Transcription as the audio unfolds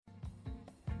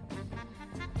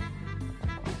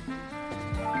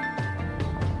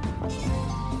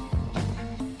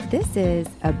This is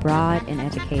Abroad in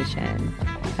Education,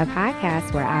 a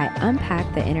podcast where I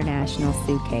unpack the international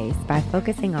suitcase by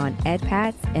focusing on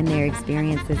EdPats and their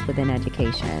experiences within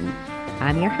education.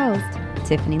 I'm your host,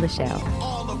 Tiffany Lachelle.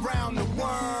 All around the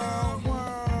world.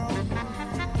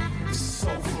 It's so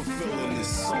fulfilling, it's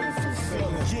so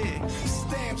fulfilling. Yeah,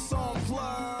 stamps on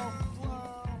plug.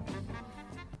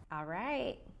 All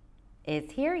right,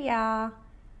 it's here, y'all.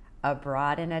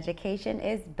 Abroad in Education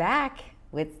is back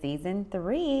with season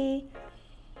 3.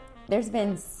 There's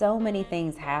been so many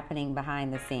things happening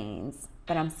behind the scenes,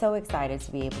 but I'm so excited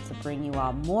to be able to bring you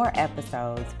all more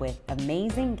episodes with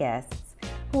amazing guests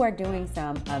who are doing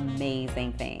some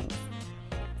amazing things.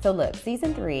 So look,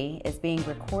 season 3 is being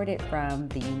recorded from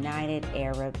the United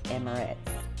Arab Emirates.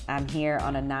 I'm here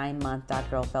on a 9-month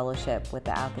doctoral fellowship with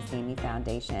the Al-Qasimi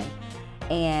Foundation.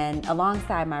 And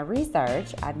alongside my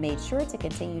research, I've made sure to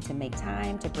continue to make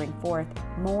time to bring forth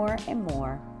more and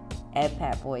more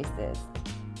EdPat voices.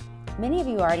 Many of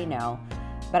you already know,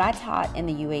 but I taught in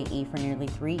the UAE for nearly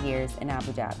 3 years in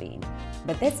Abu Dhabi.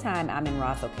 But this time I'm in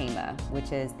Ras Al Khaimah,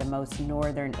 which is the most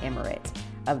northern emirate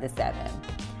of the 7.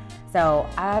 So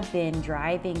I've been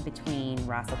driving between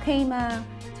Ras Al Khaimah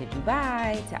to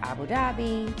Dubai to Abu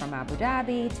Dhabi, from Abu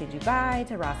Dhabi to Dubai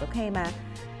to Ras Al Khaimah.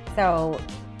 So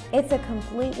it's a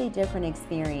completely different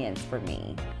experience for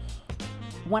me.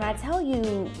 When I tell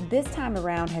you this time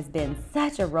around has been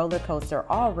such a roller coaster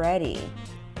already,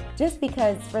 just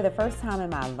because for the first time in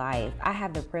my life, I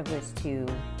have the privilege to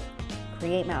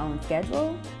create my own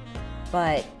schedule,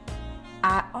 but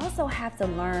I also have to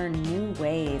learn new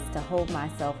ways to hold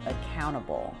myself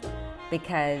accountable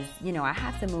because, I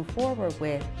have to move forward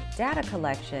with data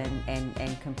collection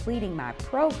and completing my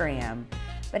program.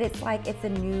 But it's like it's a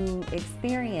new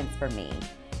experience for me.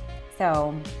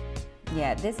 So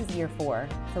yeah, this is year 4,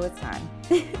 so it's time.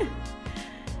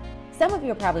 Some of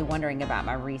you are probably wondering about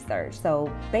my research.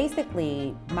 So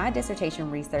basically, my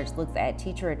dissertation research looks at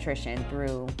teacher attrition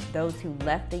through those who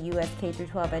left the U.S.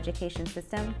 K-12 education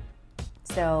system.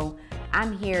 So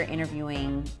I'm here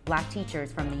interviewing Black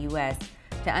teachers from the U.S.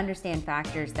 to understand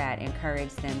factors that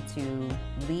encourage them to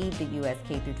leave the U.S.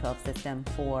 K-12 system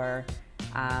for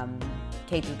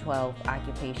K-12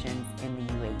 occupations in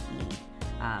the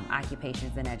UAE,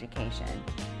 occupations in education.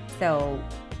 So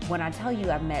when I tell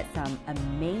you I've met some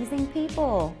amazing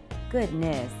people,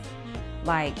 goodness.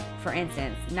 Like, for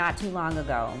instance, not too long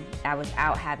ago, I was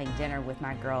out having dinner with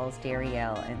my girls,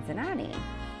 Darielle and Zanani.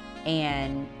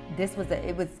 And it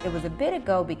was a bit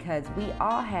ago because we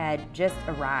all had just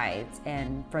arrived,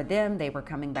 and for them, they were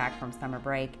coming back from summer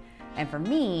break. And for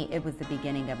me, it was the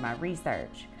beginning of my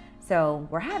research. So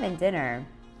we're having dinner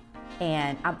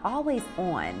and I'm always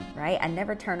on, right? I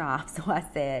never turn off. So I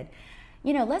said,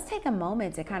 let's take a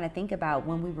moment to kind of think about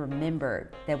when we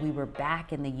remembered that we were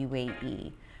back in the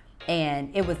UAE. And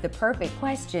it was the perfect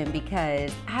question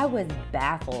because I was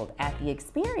baffled at the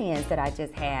experience that I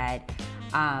just had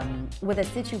with a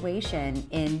situation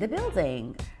in the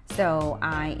building. So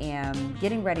I am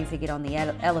getting ready to get on the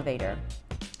elevator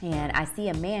and I see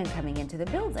a man coming into the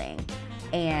building,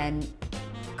 and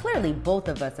clearly both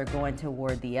of us are going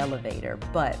toward the elevator.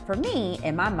 But for me,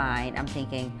 in my mind, I'm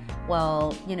thinking,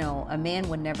 well, a man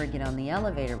would never get on the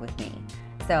elevator with me.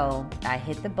 So I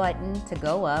hit the button to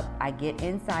go up, I get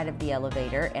inside of the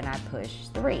elevator and I push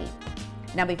 3.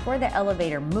 Now before the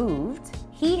elevator moved,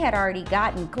 he had already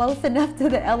gotten close enough to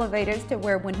the elevators to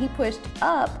where when he pushed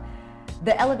up,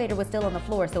 the elevator was still on the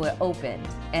floor, so it opened.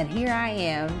 And here I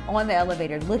am on the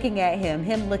elevator looking at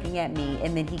him looking at me,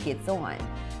 and then he gets on.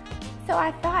 So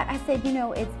I said,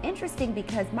 it's interesting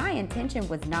because my intention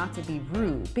was not to be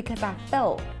rude because I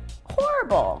felt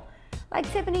horrible.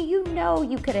 Like, Tiffany, you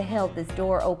could have held this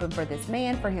door open for this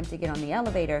man, for him to get on the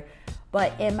elevator.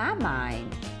 But in my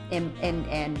mind,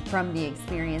 and from the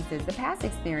experiences, the past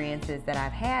experiences that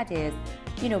I've had is,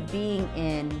 being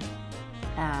in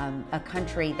a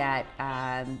country that,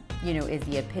 is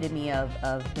the epitome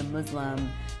of the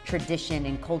Muslim tradition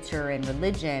and culture and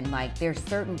religion. Like, there's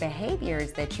certain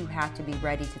behaviors that you have to be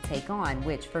ready to take on,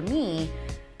 which for me,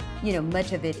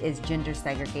 much of it is gender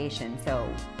segregation. So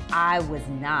I was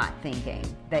not thinking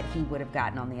that he would have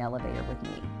gotten on the elevator with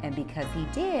me. And because he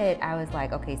did, I was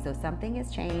like, okay, so something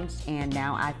has changed and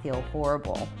now I feel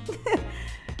horrible.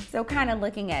 So kind of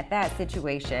looking at that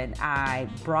situation, I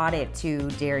brought it to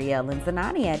Darielle and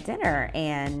Zanani at dinner,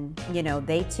 and,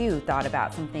 they too thought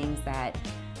about some things that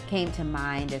came to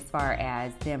mind as far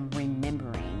as them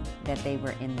remembering that they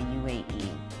were in the UAE.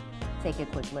 Take a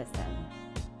quick listen.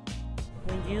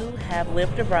 When you have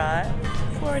lived abroad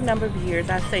for a number of years,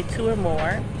 I'd say 2 or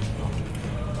more,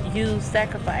 you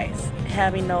sacrifice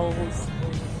having those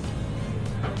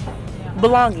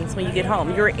belongings when you get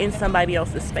home. You're in somebody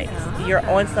else's space. You're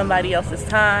on somebody else's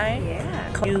time.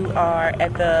 Yeah. You are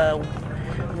at the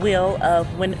will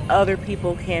of when other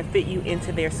people can fit you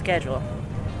into their schedule.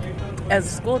 As a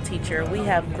school teacher, we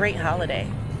have great holiday.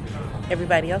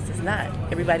 Everybody else is not.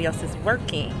 Everybody else is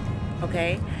working,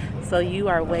 okay? So you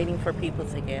are waiting for people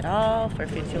to get off or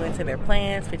fit you into their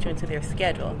plans, fit you into their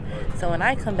schedule. So when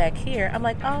I come back here, I'm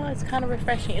like, oh, it's kind of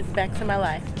refreshing. It's back to my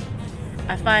life.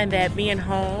 I find that being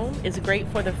home is great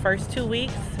for the first 2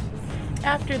 weeks.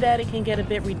 After that, it can get a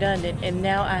bit redundant, and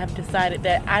now I have decided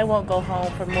that I won't go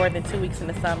home for more than 2 weeks in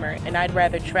the summer, and I'd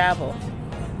rather travel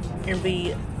and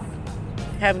be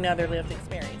having other lived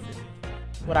experiences.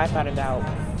 What I thought about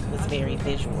was very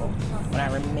visual. When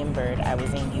I remembered I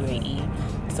was in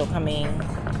UAE, so coming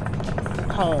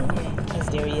home, as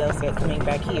Darielle said, coming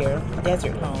back here,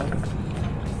 desert home,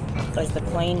 as the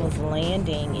plane was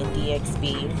landing in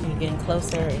DXB, you're getting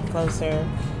closer and closer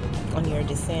on your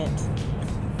descent,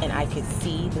 and I could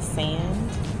see the sand.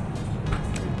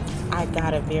 I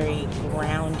got a very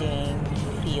grounding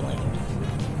feeling,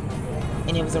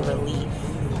 and it was a relief.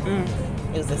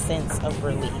 It was a sense of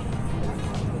relief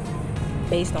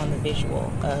based on the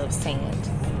visual of sand.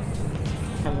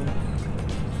 I'm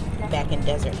back in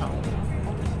desert home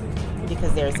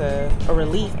because there's a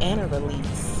relief and a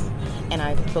release. And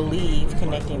I believe,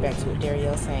 connecting back to what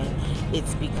Darielle's saying,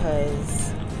 it's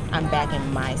because I'm back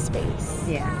in my space.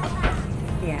 Yeah.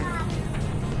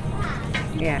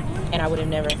 And I would have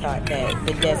never thought that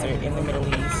the desert in the Middle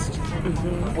East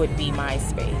would be my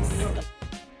space.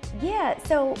 Yeah,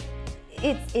 so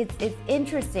it's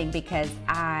interesting because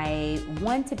I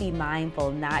want to be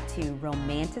mindful not to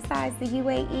romanticize the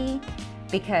UAE,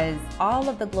 because all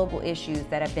of the global issues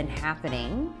that have been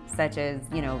happening, such as,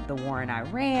 the war in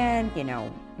Iran,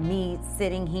 me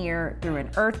sitting here through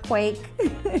an earthquake,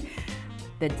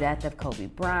 the death of Kobe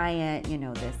Bryant,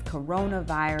 this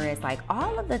coronavirus, like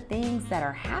all of the things that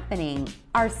are happening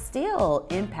are still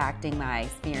impacting my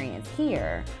experience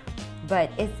here.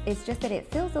 But it's just that it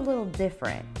feels a little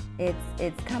different.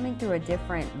 It's coming through a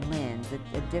different lens,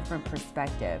 a different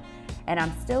perspective. And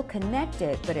I'm still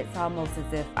connected, but it's almost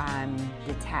as if I'm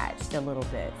detached a little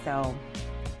bit. So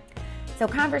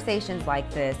conversations like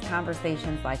this,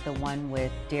 conversations like the one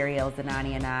with Darielle,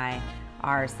 Zanani, and I,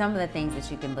 are some of the things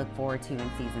that you can look forward to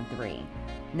in season 3.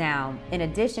 Now, in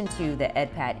addition to the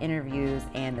EdPat interviews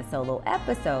and the solo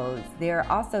episodes, there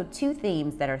are also 2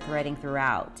 themes that are threading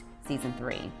throughout season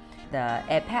 3. The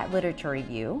EdPat Literature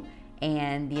Review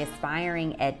and the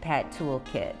Aspiring EdPat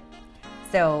Toolkit.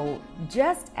 So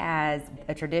just as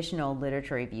a traditional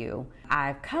literature review,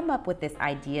 I've come up with this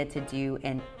idea to do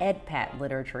an EdPat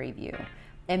literature review.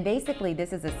 And basically,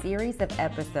 this is a series of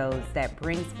episodes that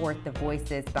brings forth the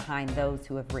voices behind those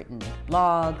who have written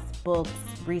blogs, books,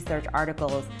 research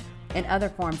articles, and other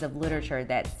forms of literature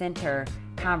that center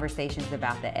conversations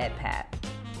about the EdPat.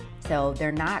 So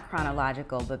they're not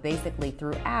chronological, but basically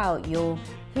throughout, you'll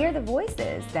hear the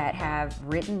voices that have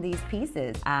written these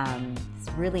pieces.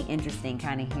 It's really interesting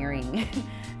kind of hearing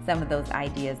some of those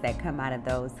ideas that come out of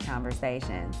those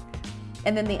conversations.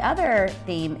 And then the other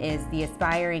theme is the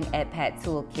Aspiring EdPat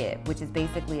Toolkit, which is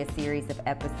basically a series of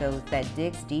episodes that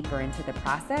digs deeper into the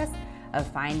process of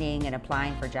finding and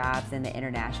applying for jobs in the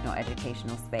international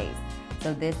educational space.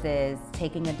 So this is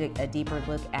taking a deeper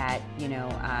look at,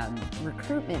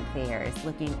 recruitment fairs,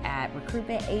 looking at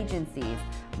recruitment agencies,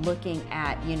 looking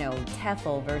at,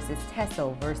 TEFL versus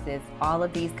TESOL versus all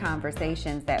of these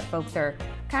conversations that folks are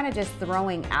kind of just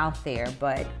throwing out there,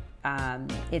 but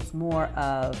it's more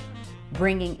of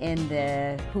bringing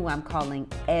in who I'm calling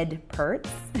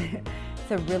EdPerts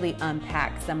to really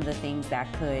unpack some of the things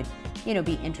that could,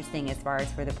 be interesting as far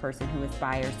as for the person who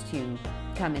aspires to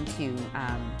come into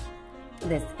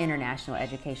this international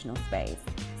educational space.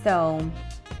 So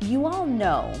you all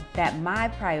know that my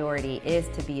priority is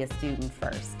to be a student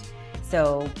first.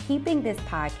 So keeping this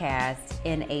podcast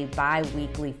in a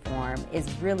bi-weekly form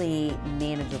is really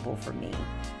manageable for me.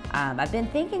 I've been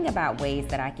thinking about ways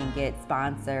that I can get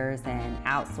sponsors and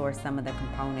outsource some of the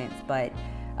components, but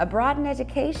abroad in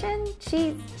education,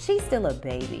 she's still a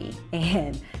baby.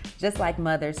 And just like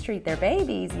mothers treat their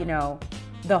babies,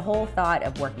 the whole thought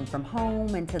of working from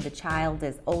home until the child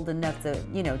is old enough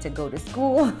to, to go to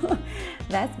school,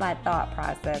 that's my thought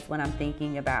process when I'm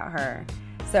thinking about her.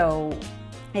 So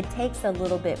it takes a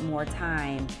little bit more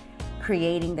time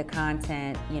creating the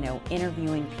content,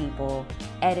 interviewing people,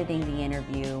 editing the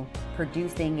interview,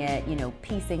 producing it,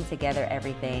 piecing together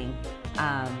everything.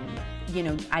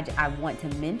 I want to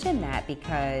mention that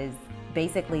because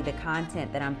basically the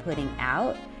content that I'm putting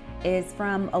out is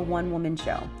from a one-woman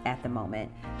show at the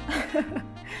moment.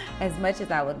 As much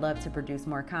as I would love to produce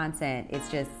more content, it's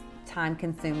just time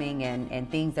consuming and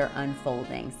things are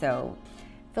unfolding. So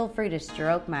feel free to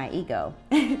stroke my ego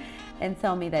and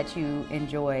tell me that you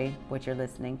enjoy what you're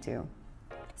listening to.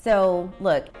 So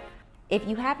look, if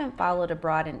you haven't followed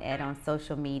Abroad in Ed on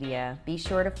social media, be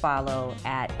sure to follow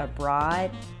at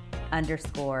abroad_nin_ed,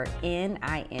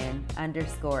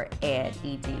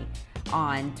 ED,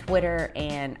 on Twitter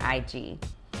and IG.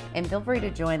 And feel free to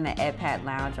join the EdPat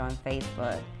Lounge on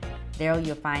Facebook. There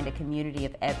you'll find a community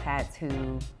of EdPats who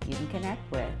you can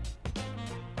connect with.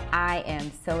 I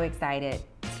am so excited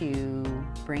to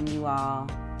bring you all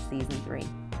season 3.